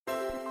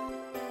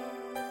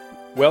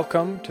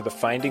Welcome to the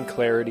Finding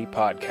Clarity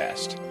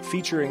podcast,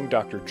 featuring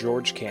Dr.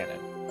 George Cannon.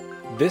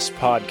 This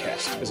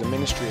podcast is a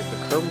ministry of the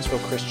Curwensville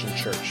Christian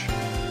Church.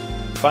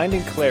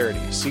 Finding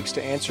Clarity seeks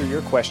to answer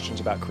your questions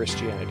about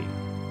Christianity.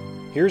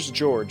 Here's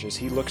George as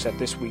he looks at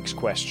this week's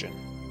question.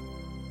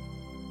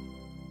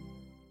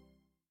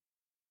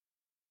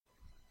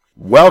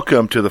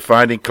 Welcome to the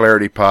Finding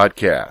Clarity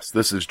podcast.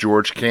 This is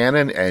George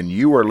Cannon, and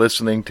you are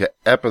listening to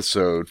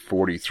episode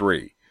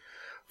 43.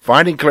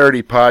 Finding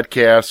Clarity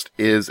podcast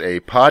is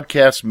a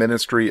podcast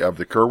ministry of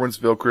the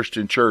Curwensville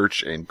Christian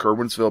Church in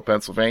Curwensville,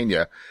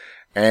 Pennsylvania,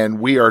 and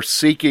we are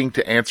seeking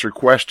to answer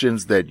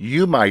questions that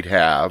you might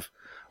have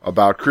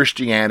about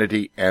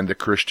Christianity and the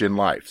Christian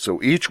life.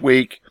 So each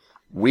week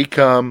we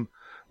come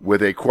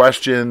with a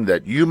question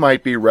that you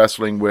might be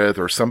wrestling with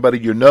or somebody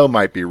you know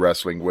might be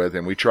wrestling with,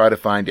 and we try to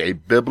find a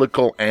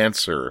biblical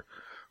answer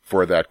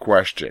for that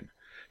question.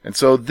 And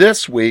so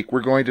this week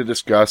we're going to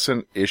discuss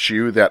an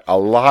issue that a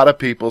lot of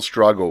people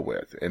struggle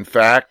with. In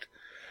fact,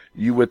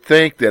 you would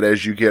think that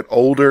as you get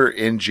older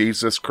in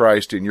Jesus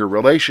Christ in your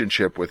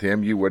relationship with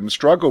Him, you wouldn't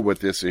struggle with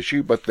this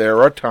issue, but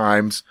there are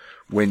times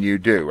when you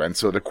do. And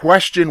so the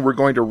question we're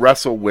going to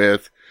wrestle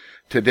with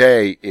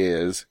today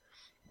is,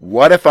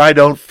 what if I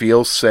don't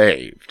feel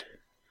saved?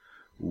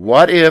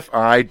 What if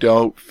I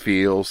don't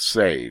feel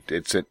saved?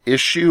 It's an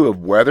issue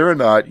of whether or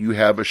not you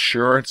have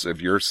assurance of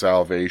your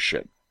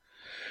salvation.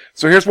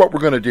 So here's what we're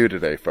going to do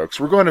today, folks.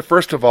 We're going to,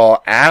 first of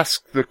all,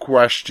 ask the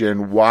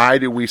question, why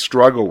do we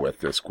struggle with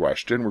this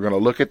question? We're going to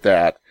look at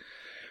that.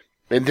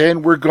 And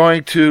then we're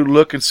going to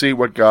look and see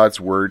what God's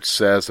Word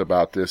says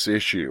about this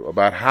issue,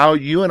 about how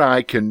you and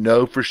I can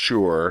know for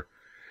sure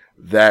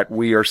that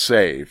we are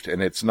saved,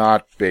 and it's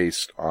not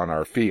based on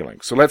our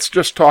feelings. So let's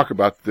just talk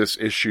about this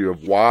issue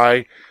of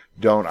why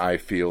don't I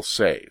feel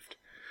saved?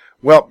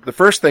 Well, the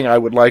first thing I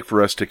would like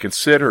for us to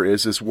consider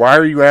is why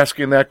are you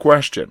asking that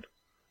question?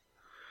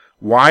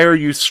 Why are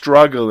you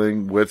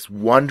struggling with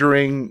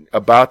wondering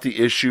about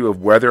the issue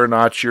of whether or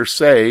not you're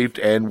saved,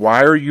 and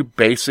why are you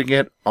basing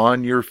it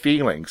on your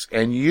feelings?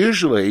 And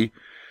usually,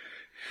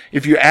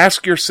 if you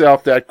ask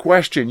yourself that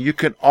question, you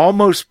can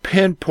almost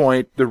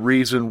pinpoint the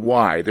reason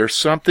why. There's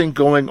something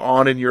going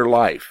on in your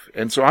life.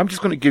 And so I'm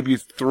just going to give you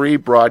three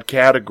broad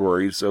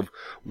categories of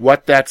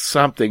what that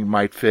something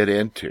might fit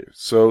into.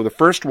 So the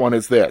first one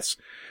is this.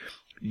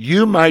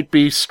 You might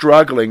be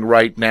struggling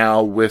right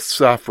now with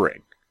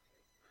suffering.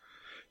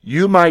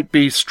 You might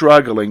be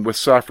struggling with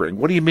suffering.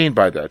 What do you mean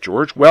by that,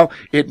 George? Well,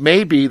 it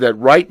may be that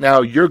right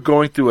now you're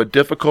going through a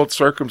difficult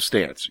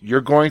circumstance. You're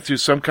going through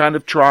some kind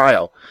of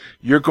trial.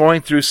 You're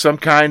going through some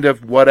kind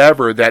of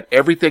whatever, that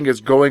everything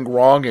is going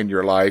wrong in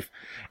your life,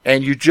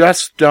 and you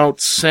just don't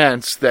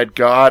sense that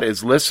God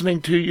is listening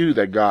to you,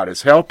 that God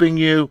is helping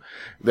you,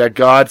 that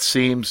God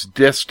seems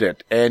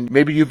distant. And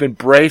maybe you've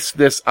embraced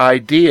this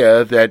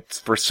idea that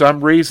for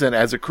some reason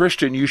as a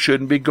Christian you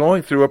shouldn't be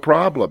going through a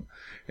problem.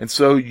 And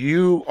so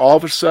you, all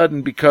of a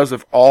sudden, because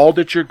of all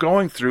that you're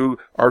going through,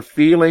 are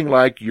feeling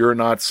like you're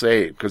not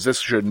saved, because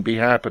this shouldn't be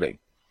happening.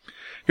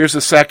 Here's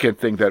the second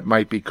thing that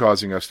might be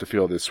causing us to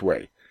feel this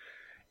way.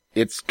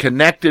 It's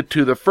connected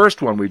to the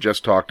first one we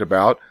just talked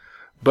about,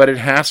 but it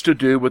has to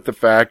do with the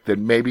fact that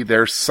maybe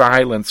there's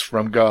silence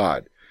from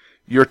God.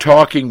 You're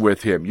talking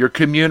with Him. You're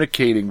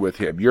communicating with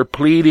Him. You're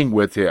pleading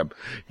with Him.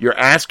 You're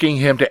asking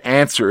Him to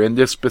answer in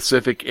this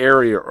specific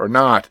area or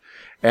not.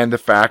 And the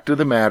fact of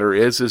the matter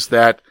is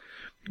that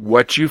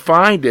what you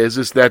find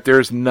is that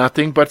there's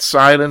nothing but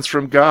silence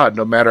from God.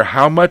 No matter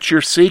how much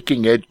you're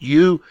seeking it,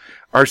 you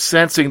are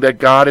sensing that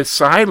God is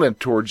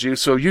silent towards you.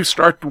 So you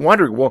start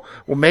wondering, well,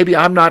 maybe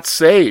I'm not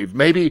saved.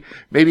 Maybe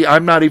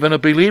I'm not even a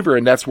believer,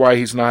 and that's why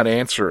He's not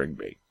answering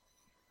me.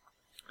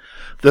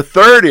 The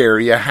third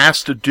area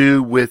has to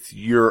do with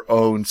your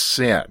own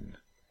sin.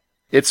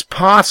 It's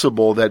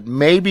possible that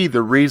maybe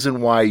the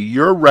reason why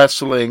you're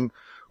wrestling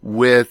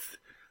with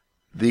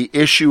the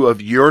issue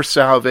of your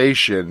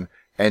salvation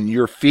and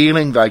you're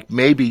feeling like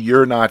maybe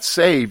you're not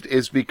saved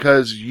is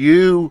because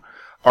you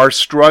are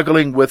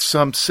struggling with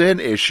some sin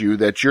issue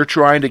that you're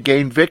trying to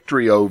gain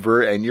victory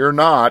over and you're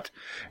not,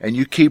 and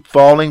you keep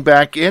falling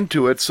back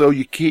into it, so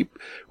you keep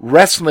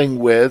wrestling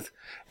with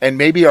and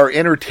maybe are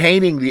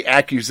entertaining the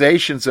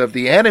accusations of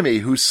the enemy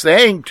who's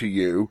saying to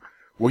you,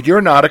 well,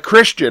 you're not a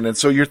Christian. And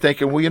so you're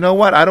thinking, well, you know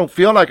what? I don't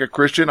feel like a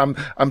Christian.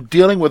 I'm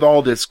dealing with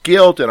all this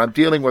guilt and I'm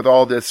dealing with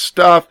all this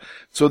stuff.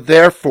 So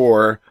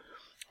therefore,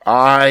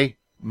 I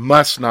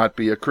must not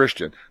be a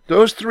Christian.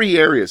 Those three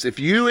areas, if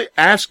you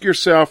ask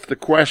yourself the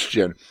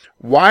question,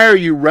 why are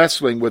you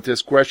wrestling with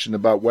this question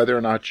about whether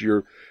or not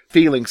you're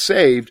feeling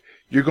saved,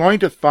 you're going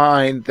to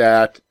find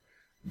that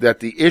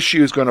the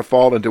issue is going to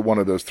fall into one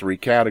of those three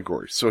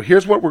categories. So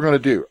here's what we're going to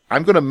do.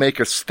 I'm going to make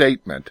a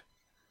statement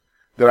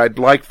that I'd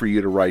like for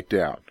you to write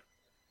down,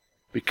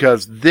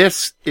 because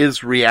this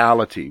is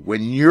reality.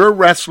 When you're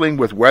wrestling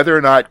with whether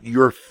or not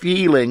you're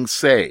feeling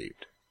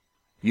saved,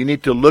 you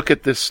need to look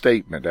at this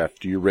statement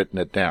after you've written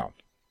it down.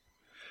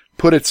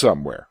 Put it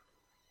somewhere.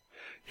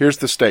 Here's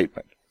the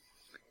statement.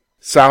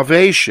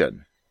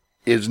 Salvation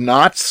is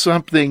not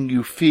something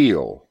you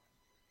feel,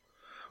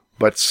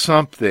 but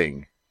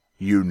something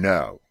you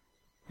know.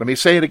 Let me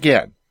say it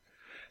again.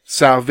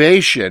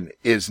 Salvation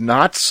is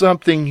not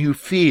something you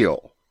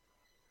feel,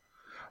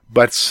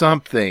 but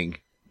something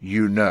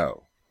you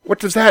know. What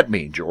does that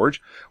mean,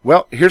 George?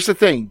 Well, here's the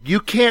thing. You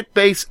can't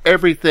base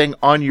everything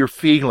on your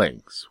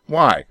feelings.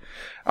 Why?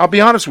 I'll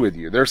be honest with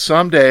you. There's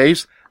some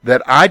days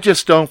that I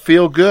just don't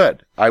feel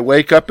good. I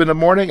wake up in the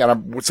morning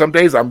and some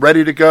days I'm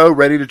ready to go,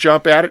 ready to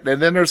jump at it.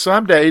 And then there's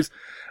some days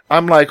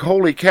I'm like,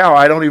 holy cow,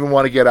 I don't even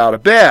want to get out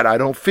of bed. I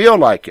don't feel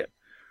like it.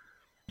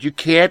 You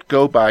can't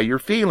go by your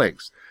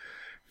feelings.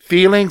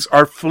 Feelings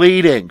are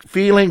fleeting.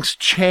 Feelings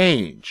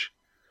change.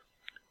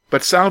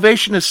 But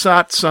salvation is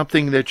not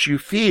something that you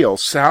feel.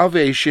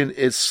 Salvation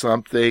is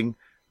something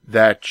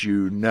that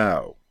you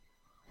know.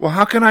 Well,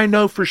 how can I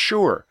know for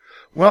sure?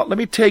 Well, let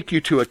me take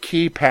you to a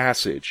key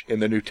passage in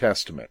the New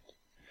Testament.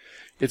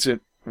 It's in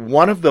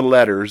one of the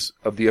letters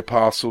of the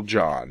Apostle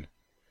John.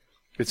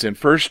 It's in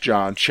 1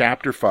 John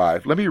chapter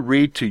 5. Let me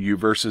read to you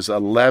verses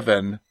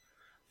 11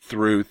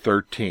 through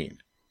 13.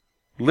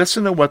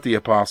 Listen to what the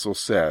apostle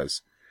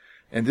says.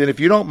 And then if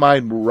you don't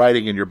mind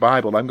writing in your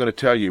Bible, I'm going to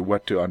tell you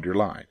what to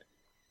underline.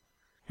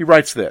 He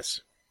writes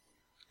this,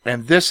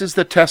 "And this is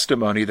the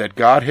testimony that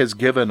God has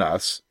given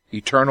us,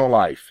 eternal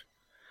life.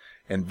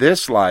 And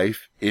this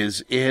life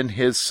is in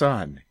his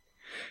Son.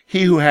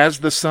 He who has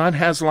the Son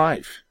has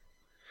life.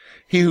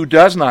 He who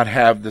does not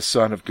have the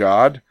Son of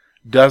God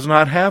does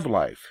not have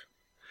life.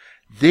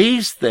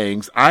 These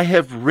things I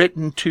have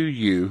written to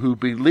you who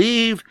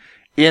believe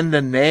in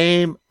the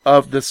name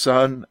of the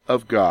Son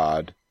of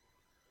God,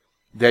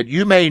 that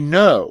you may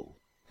know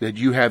that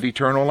you have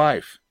eternal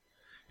life,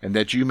 and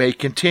that you may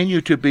continue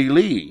to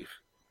believe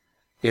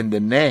in the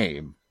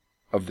name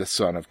of the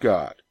Son of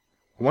God."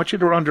 I want you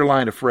to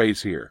underline a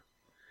phrase here.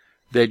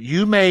 That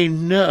you may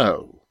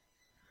know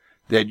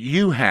that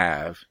you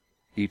have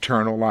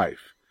eternal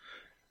life.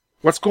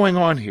 What's going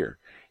on here?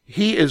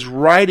 He is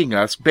writing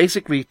us,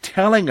 basically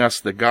telling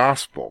us the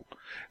gospel,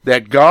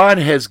 that God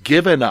has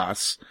given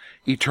us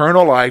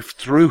eternal life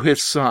through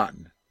his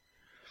Son.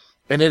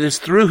 And it is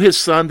through his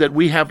Son that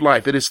we have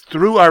life. It is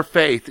through our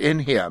faith in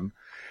him.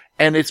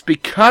 And it's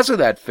because of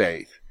that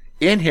faith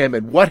in him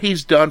and what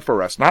he's done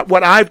for us. Not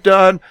what I've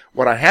done,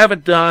 what I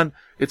haven't done.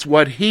 It's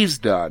what he's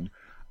done.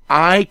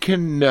 I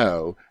can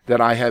know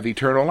that I have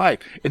eternal life.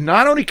 And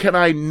not only can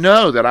I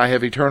know that I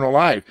have eternal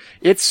life,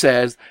 it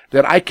says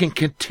that I can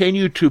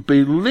continue to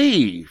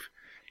believe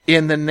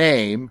in the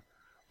name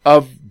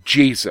of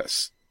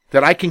Jesus.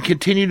 That I can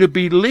continue to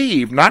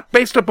believe, not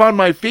based upon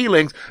my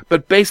feelings,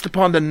 but based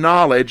upon the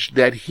knowledge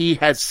that he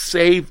has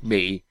saved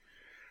me.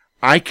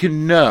 I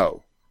can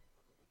know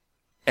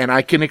and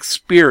I can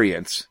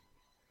experience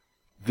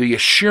the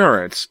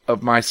assurance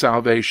of my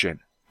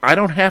salvation. I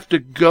don't have to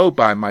go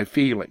by my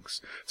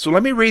feelings. So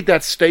let me read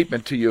that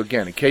statement to you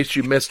again, in case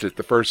you missed it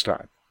the first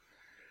time.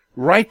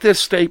 Write this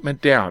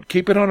statement down.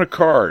 Keep it on a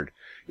card.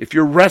 If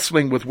you're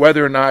wrestling with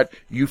whether or not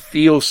you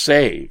feel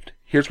saved,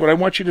 here's what I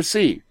want you to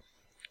see.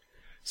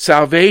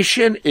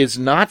 Salvation is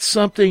not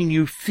something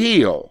you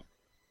feel,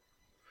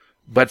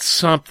 but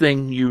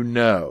something you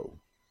know.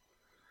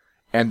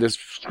 And the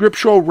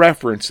scriptural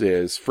reference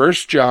is 1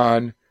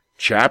 John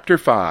chapter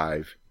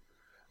 5,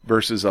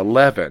 verses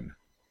 11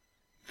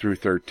 through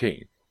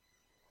 13.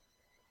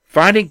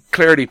 Finding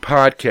Clarity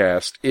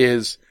Podcast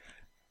is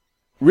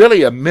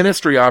really a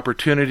ministry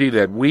opportunity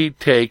that we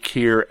take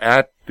here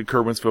at the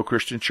Curwensville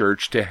Christian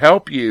Church to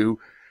help you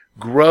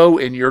grow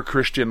in your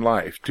Christian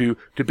life, to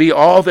be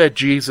all that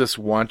Jesus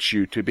wants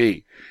you to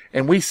be.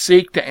 And we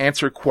seek to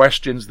answer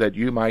questions that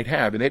you might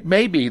have. And it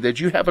may be that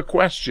you have a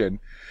question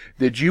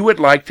that you would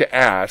like to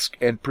ask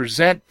and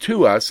present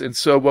to us. And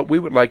so what we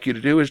would like you to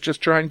do is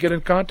just try and get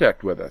in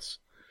contact with us.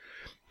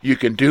 You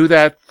can do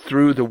that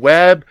through the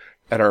web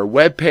at our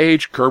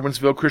webpage,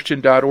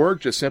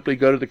 curwensvillechristian.org. Just simply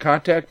go to the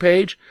contact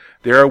page.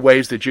 There are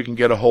ways that you can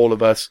get a hold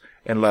of us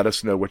and let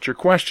us know what your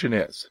question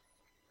is.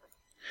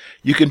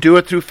 You can do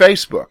it through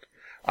Facebook.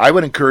 I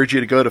would encourage you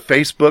to go to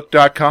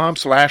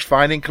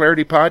facebook.com/Finding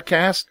Clarity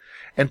Podcast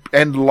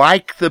and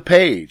like the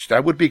page.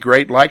 That would be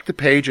great. Like the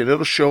page and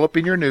it'll show up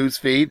in your news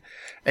feed.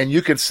 And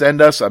you can send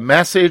us a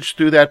message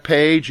through that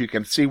page. You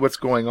can see what's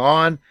going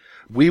on.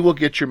 We will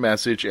get your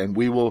message and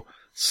we will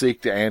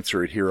seek to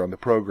answer it here on the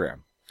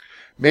program.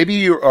 Maybe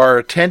you are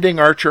attending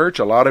our church.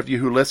 A lot of you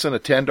who listen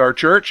attend our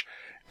church,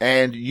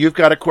 and you've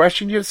got a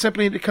question. You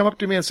simply need to come up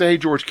to me and say, "Hey,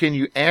 George, can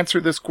you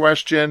answer this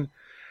question?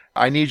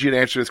 I need you to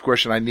answer this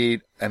question. I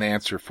need an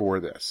answer for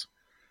this."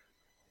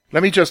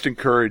 Let me just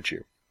encourage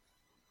you.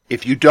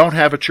 If you don't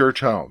have a church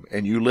home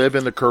and you live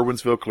in the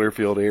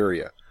Curwensville-Clearfield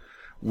area,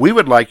 we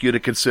would like you to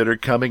consider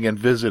coming and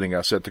visiting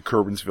us at the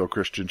Curwensville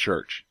Christian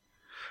Church.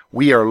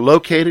 We are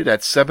located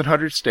at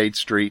 700 State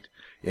Street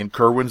in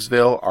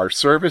Curwensville. Our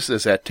service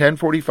is at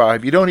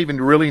 10:45. You don't even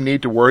really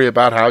need to worry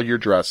about how you're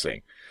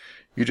dressing.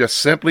 You just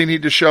simply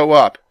need to show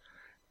up,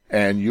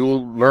 and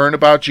you'll learn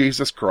about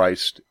Jesus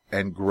Christ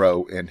and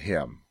grow in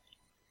him.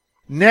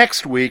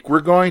 Next week, we're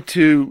going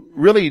to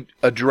really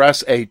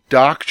address a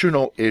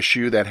doctrinal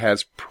issue that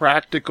has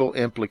practical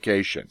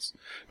implications.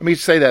 Let me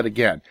say that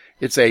again.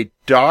 It's a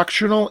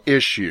doctrinal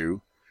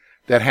issue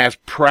that has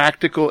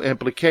practical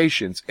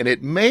implications. And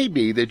it may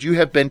be that you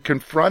have been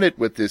confronted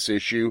with this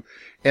issue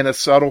in a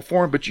subtle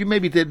form, but you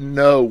maybe didn't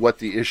know what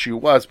the issue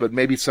was, but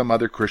maybe some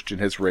other Christian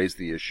has raised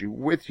the issue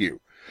with you.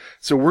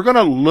 So we're going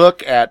to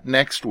look at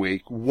next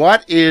week,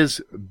 what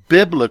is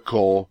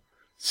biblical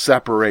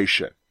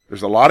separation?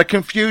 There's a lot of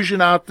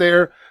confusion out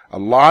there, a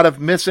lot of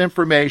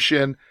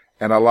misinformation,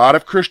 and a lot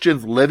of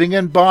Christians living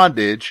in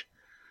bondage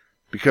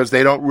because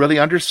they don't really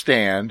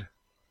understand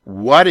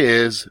what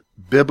is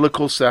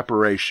biblical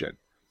separation.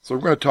 So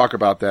we're going to talk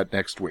about that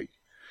next week.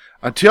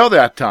 Until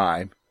that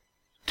time,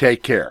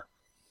 take care.